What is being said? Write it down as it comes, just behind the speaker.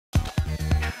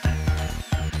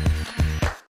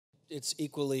it's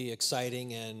equally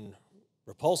exciting and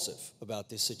repulsive about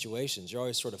these situations. You're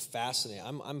always sort of fascinated.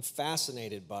 I'm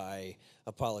fascinated by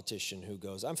a politician who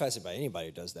goes. I'm fascinated by anybody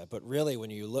who does that. But really,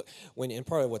 when you look, and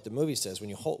part of what the movie says,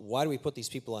 why do we put these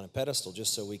people on a pedestal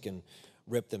just so we can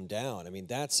rip them down? I mean,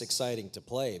 that's exciting to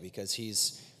play because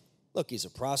he's a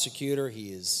prosecutor. He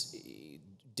is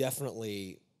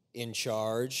definitely in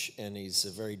charge, and he's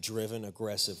a very driven,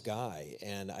 aggressive guy.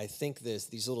 And I think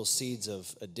these little seeds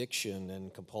of addiction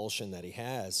and compulsion that he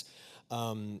has.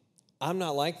 I'm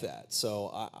not like that,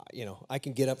 so I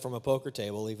can get up from a poker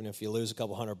table even if you lose a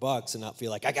couple $100 and not feel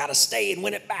like I gotta stay and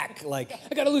win it back. Like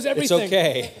I gotta lose everything. It's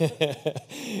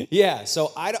okay. Yeah,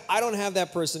 so I don't have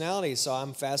that personality, so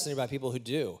I'm fascinated by people who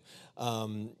do.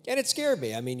 And it scared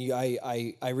me. I mean,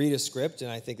 I read a script, and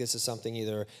I think this is something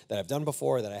either that I've done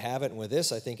before or that I haven't. And with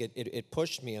this, I think it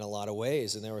pushed me in a lot of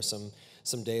ways. And there were some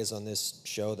days on this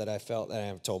show that I felt, and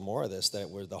I've told more of this, that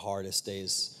were the hardest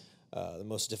days, the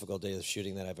most difficult days of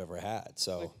shooting that I've ever had.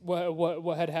 So,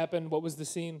 what had happened? What was the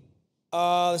scene?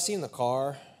 The scene in the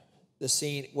car, the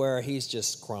scene where he's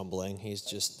just crumbling. He's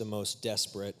just the most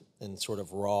desperate and sort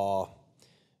of raw,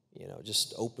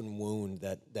 just open wound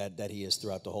that he is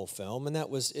throughout the whole film. And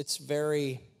it's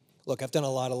very, look, I've done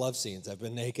a lot of love scenes. I've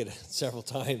been naked several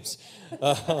times.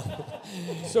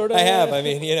 Sort of. I have. I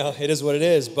mean, it is what it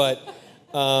is. But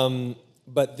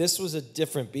this was a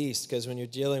different beast because when you're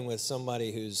dealing with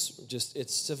somebody who's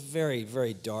it's a very,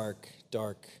 very dark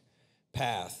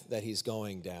path that he's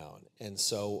going down. And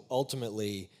so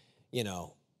ultimately,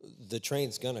 the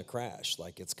train's gonna crash.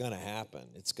 Like, it's gonna happen.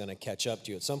 It's gonna catch up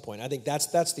to you at some point. I think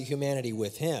that's the humanity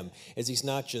with him, is he's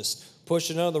not just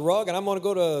pushing under the rug and I'm gonna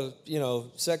go to,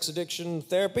 sex addiction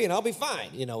therapy and I'll be fine.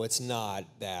 It's not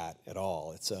that at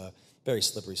all. It's a very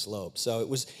slippery slope. So it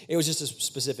was just a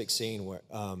specific scene where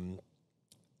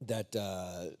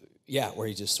where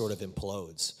he just sort of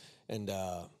implodes. And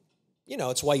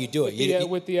it's why you do it.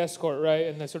 With the escort, right?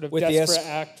 And the sort of desperate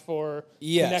act for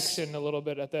connection a little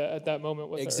bit at that moment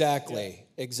with her. Exactly.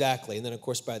 And then, of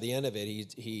course, by the end of it,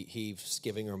 he's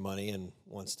giving her money and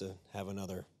wants to have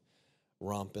another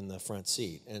romp in the front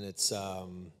seat. And it's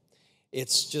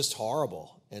just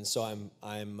horrible. And so I'm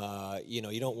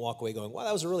you don't walk away going, wow,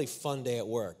 that was a really fun day at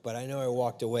work. But I know I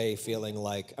walked away feeling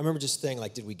like, I remember just saying,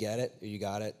 like, did we get it? Or you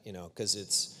got it? Because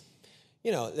it's,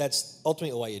 that's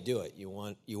ultimately why you do it. You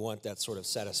want that sort of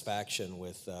satisfaction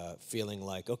with feeling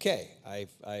like, okay, I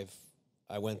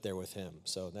went there with him.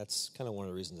 So that's kind of one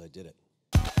of the reasons I did it.